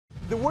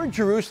The word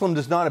Jerusalem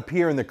does not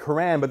appear in the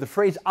Quran, but the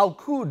phrase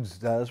Al-Quds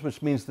does,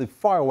 which means the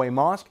faraway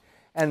mosque.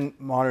 And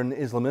modern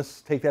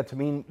Islamists take that to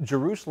mean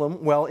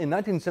Jerusalem. Well, in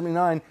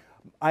 1979,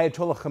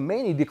 Ayatollah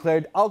Khomeini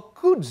declared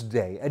Al-Quds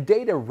Day, a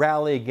day to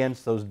rally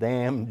against those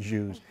damn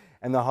Jews.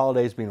 And the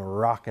holiday's been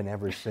rocking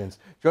ever since.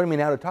 Joining me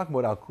now to talk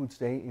about Al-Quds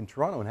Day in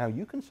Toronto and how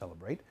you can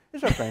celebrate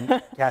is our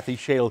friend Kathy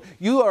Shaidle.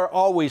 You are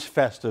always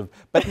festive,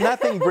 but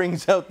nothing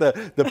brings out the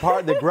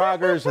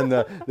groggers and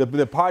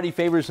the party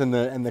favors and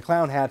the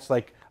clown hats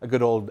like a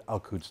good old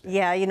Al-Quds Day.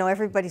 Yeah, you know,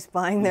 everybody's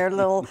buying their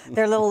little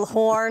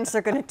horns.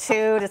 They're going to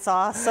toot. It's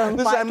awesome.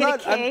 Listen,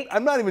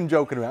 I'm not even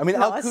joking around. I mean,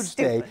 no, Al-Quds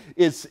Day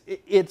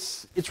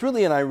it's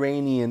really an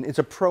Iranian. It's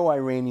a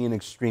pro-Iranian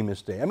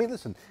extremist day. I mean,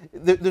 listen,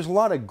 there's a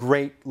lot of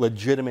great,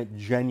 legitimate,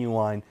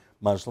 genuine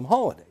Muslim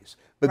holidays.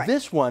 But right.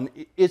 This one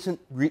isn't.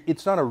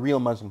 It's not a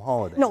real Muslim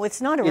holiday. No,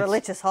 it's not a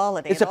religious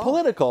holiday. It's a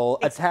political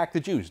attack the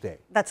Jews day.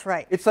 That's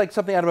right. It's like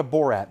something out of a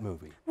Borat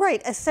movie.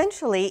 Right.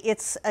 Essentially,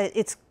 it's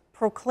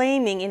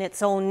proclaiming in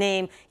its own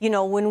name. You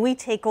know, when we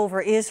take over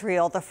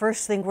Israel, the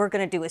first thing we're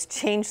going to do is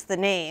change the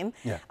name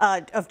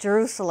of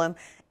Jerusalem.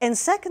 And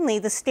secondly,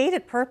 the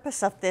stated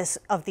purpose of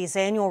these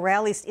annual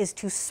rallies is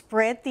to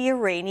spread the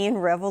Iranian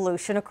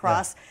Revolution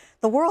across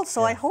the world.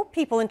 So I hope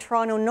people in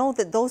Toronto know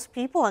that those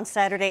people on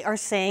Saturday are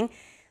saying,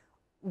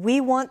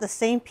 we want the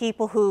same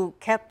people who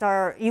kept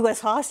our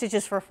U.S.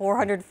 hostages for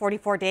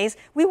 444 days.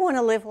 We want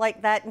to live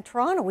like that in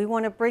Toronto. We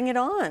want to bring it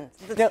on.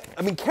 Now,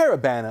 I mean,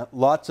 Caravana,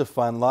 lots of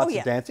fun, lots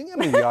of dancing. I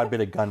mean, the odd bit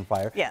of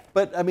gunfire.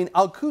 But, I mean,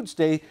 Al-Quds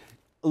Day,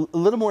 a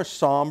little more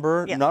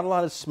somber, not a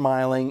lot of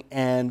smiling,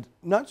 and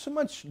not so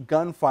much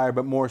gunfire,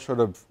 but more sort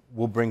of,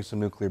 we'll bring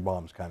some nuclear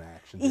bombs kind of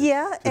action to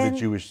the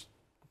Jewish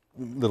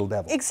little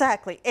devil.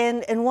 Exactly.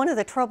 And one of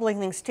the troubling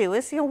things, too,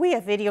 is, you know, we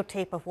have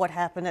videotape of what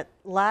happened at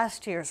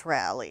last year's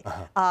rally.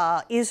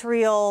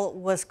 Israel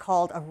was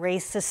called a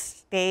racist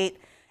state.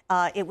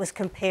 It was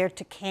compared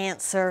to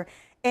cancer.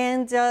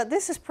 And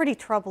this is pretty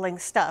troubling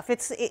stuff.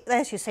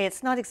 As you say,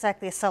 it's not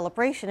exactly a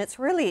celebration. It's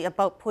really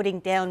about putting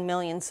down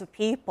millions of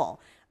people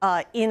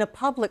in a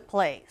public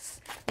place.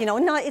 You know,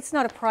 it's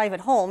not a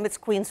private home. It's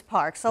Queen's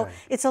Park. So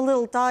it's a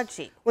little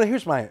dodgy. Well,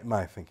 here's my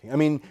thinking. I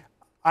mean,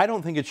 I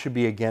don't think it should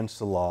be against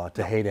the law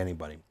to hate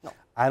anybody. No.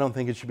 I don't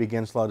think it should be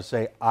against the law to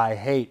say, I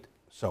hate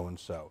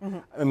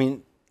so-and-so. I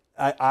mean,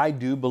 I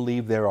do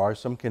believe there are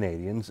some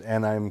Canadians,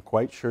 and I'm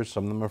quite sure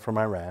some of them are from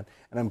Iran,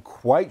 and I'm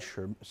quite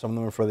sure some of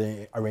them are from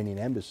the Iranian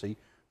embassy,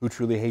 who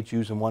truly hate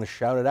Jews and want to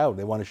shout it out.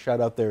 They want to shout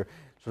out their,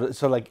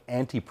 sort of like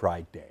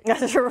anti-Pride Day.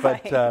 That's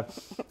right. But,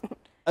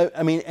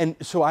 I mean, and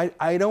so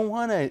I don't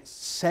want to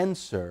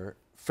censor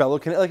fellow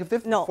Canadians. Like,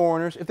 if they're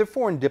foreigners, if they're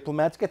foreign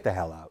diplomats, get the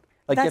hell out.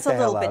 Like, that's a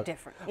little bit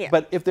different. Yeah.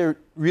 But if they're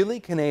really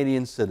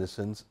Canadian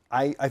citizens,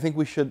 I think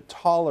we should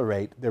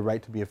tolerate their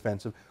right to be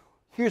offensive.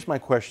 Here's my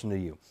question to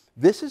you.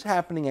 This is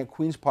happening at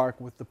Queen's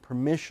Park with the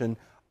permission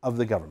of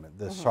the government.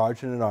 The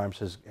Sergeant-at-Arms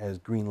has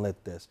greenlit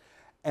this.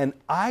 And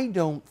I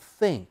don't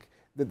think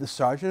that the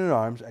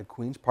Sergeant-at-Arms at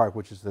Queen's Park,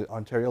 which is the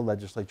Ontario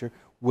legislature,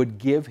 would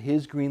give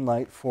his green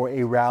light for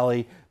a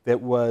rally that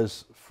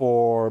was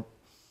for,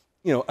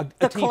 you know,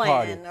 a Tea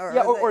Party.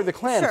 Or the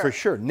Klan, for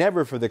sure.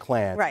 Never for the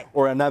Klan. Right.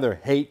 Or another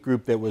hate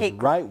group that was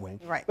right-wing.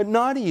 Right. But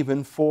not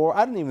even for,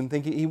 I don't even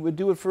think he would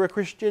do it for a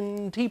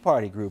Christian Tea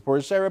Party group or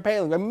Sarah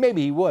Palin. I mean,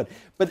 maybe he would.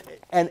 But,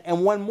 and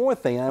one more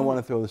thing, I want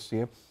to throw this to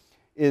you,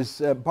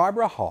 is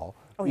Barbara Hall,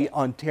 the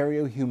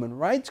Ontario Human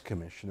Rights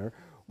Commissioner,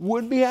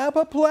 would be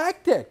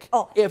apoplectic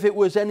if it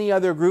was any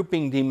other group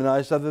being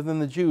demonized other than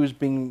the Jews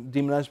being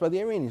demonized by the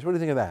Iranians. What do you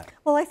think of that?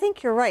 Well, I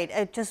think you're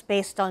right, just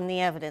based on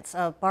the evidence.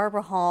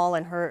 Barbara Hall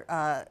and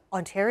her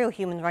Ontario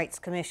Human Rights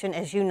Commission,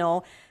 as you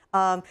know,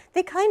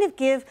 they kind of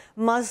give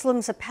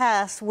Muslims a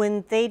pass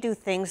when they do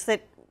things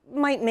that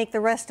might make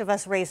the rest of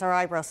us raise our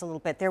eyebrows a little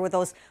bit. There were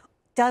those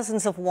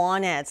dozens of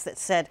WAN ads that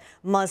said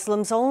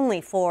Muslims only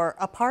for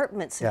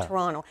apartments in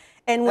Toronto.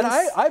 And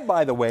I,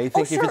 by the way,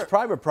 think if it's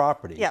private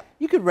property,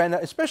 you could rent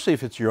out, especially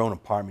if it's your own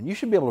apartment, you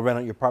should be able to rent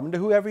out your apartment to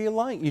whoever you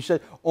like. You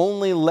said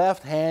only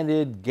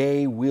left-handed,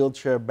 gay,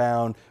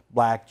 wheelchair-bound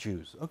Black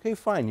Jews. Okay,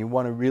 fine. You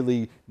want to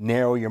really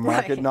narrow your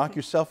market, knock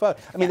yourself out.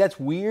 I mean, that's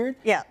weird.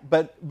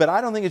 But I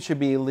don't think it should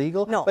be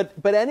illegal. No.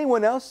 But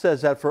anyone else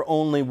says that for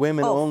only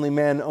women, only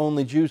men,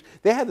 only Jews.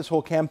 They had this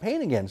whole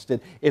campaign against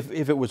it. If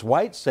it was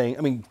whites saying,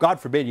 I mean, God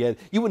forbid,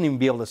 you wouldn't even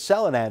be able to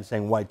sell an ad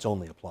saying whites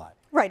only apply.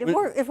 Right.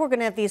 If we're going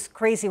to have these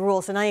crazy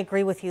rules, and I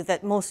agree with you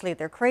that mostly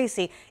they're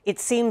crazy, it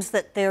seems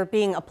that they're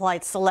being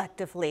applied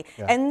selectively.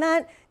 And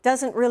that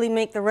doesn't really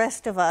make the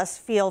rest of us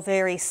feel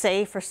very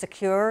safe or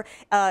secure.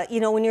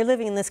 You know, when you're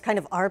living in this kind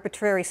of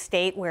arbitrary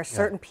state where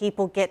certain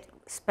people get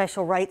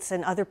special rights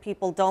and other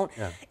people don't,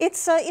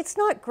 it's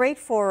not great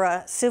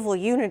for civil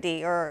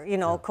unity or, you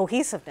know,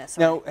 cohesiveness.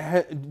 Now,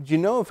 do you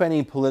know if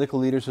any political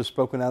leaders have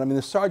spoken out? I mean,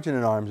 the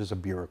Sergeant-at-Arms is a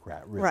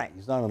bureaucrat, really. Right.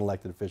 He's not an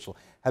elected official.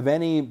 Have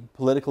any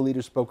political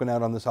leaders spoken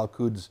out on this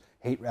Al-Quds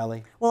hate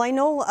rally? Well, I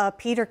know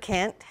Peter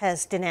Kent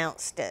has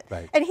denounced it.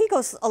 Right. And he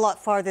goes a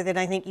lot farther than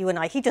I think you and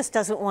I. He just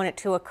doesn't want it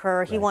to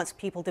occur. He wants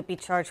people to be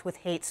charged with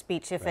hate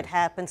speech if it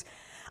happens.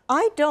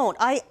 I don't.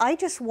 I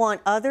just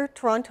want other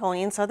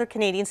Torontonians, other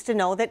Canadians to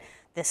know that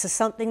this is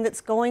something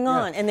that's going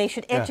on, and they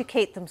should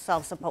educate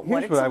themselves about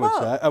what it's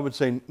about. I would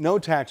say no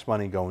tax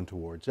money going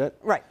towards it.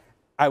 Right.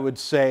 I would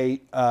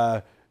say,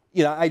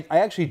 you know, I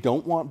actually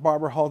don't want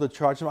Barbara Hall to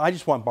charge them. I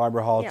just want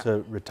Barbara Hall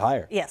to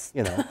retire. Yes.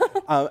 You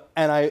know,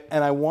 and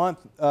I want.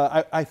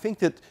 I think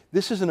that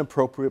this is an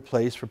appropriate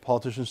place for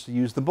politicians to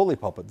use the bully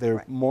pulpit,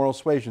 their moral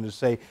suasion, to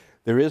say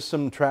there is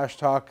some trash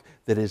talk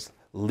that is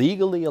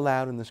legally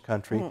allowed in this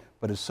country,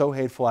 but is so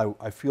hateful,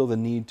 I feel the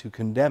need to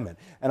condemn it.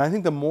 And I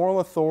think the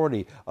moral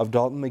authority of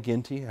Dalton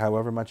McGuinty,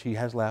 however much he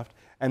has left,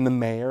 and the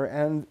mayor,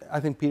 and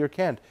I think Peter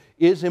Kent,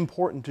 is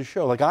important to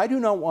show. Like, I do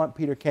not want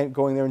Peter Kent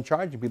going there and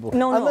charging people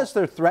unless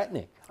they're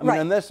threatening. I mean,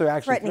 unless they're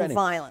actually threatening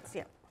violence,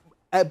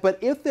 but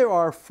if there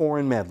are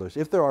foreign meddlers,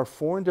 if there are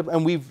foreign,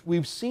 and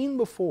we've seen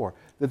before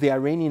that the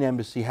Iranian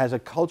embassy has a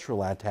cultural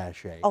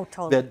attaché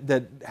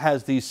that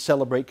has these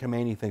celebrate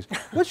Khomeini things.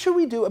 What should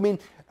we do? I mean,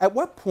 at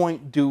what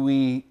point do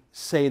we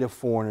say to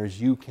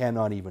foreigners, you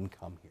cannot even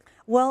come here?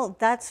 Well,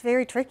 that's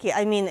very tricky.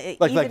 I mean,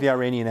 like the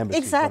Iranian embassy.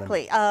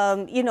 Exactly.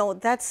 You know,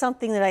 that's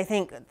something that I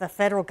think the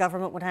federal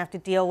government would have to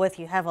deal with.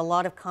 You have a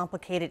lot of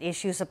complicated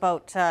issues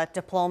about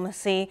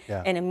diplomacy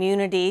and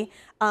immunity.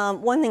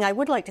 One thing I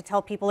would like to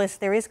tell people is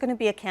there is going to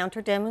be a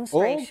counter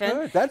demonstration.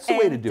 Oh, good. That's the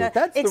way to do it.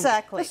 That's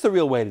exactly. That's the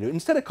real way to do it.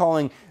 Instead of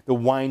calling the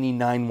whiny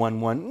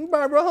 911,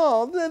 Barbara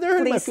Hall, they're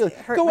hurting my feelings.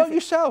 Go out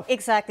yourself.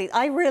 Exactly.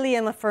 I really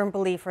am a firm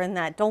believer in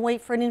that. Don't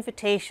wait for an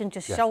invitation.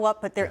 Just show up.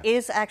 But there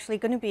is actually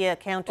going to be a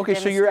counter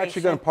demonstration. Okay, so you're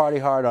actually going to party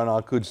hard on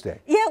Al-Quds Day.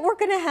 Yeah, we're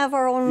going to have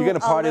our own. You're going to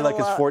party like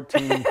it's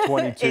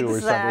 1422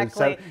 or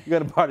something. You're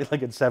going to party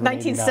like it's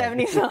 789.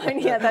 1979.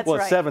 Yeah, that's right.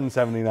 Well,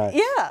 779.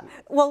 Yeah.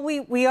 Well,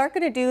 we are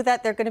going to do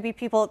that. There are going to be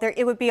people there.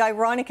 It would be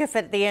ironic if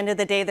at the end of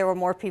the day there were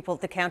more people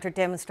at the counter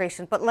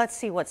demonstration. But let's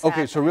see what's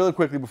happening. Okay, so really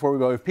quickly before we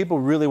go, if people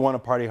really want to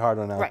party hard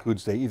on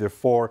Al-Quds Day, either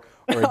for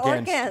or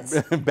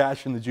against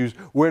bashing the Jews,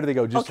 where do they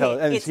go? Just tell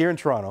us. And it's here in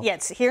Toronto. Yeah,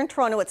 it's here in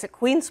Toronto. It's at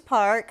Queen's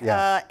Park,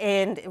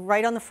 and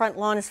right on the front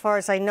lawn, as far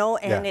as I know.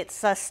 And it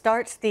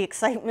starts. The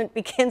excitement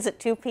begins at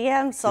 2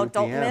 p.m. So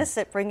don't miss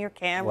it. Bring your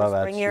cameras.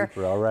 Well, bring your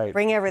super. All right.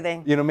 Bring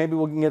everything. You know, maybe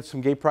we can get some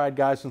gay pride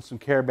guys and some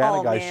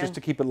Caravana guys just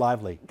to keep it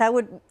lively. That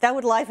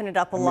would liven it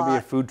up a lot. Maybe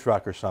a food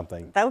truck or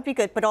something. That would be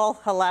good, but all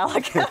halal.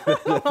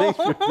 Thanks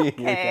for being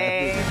here,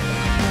 Kathy.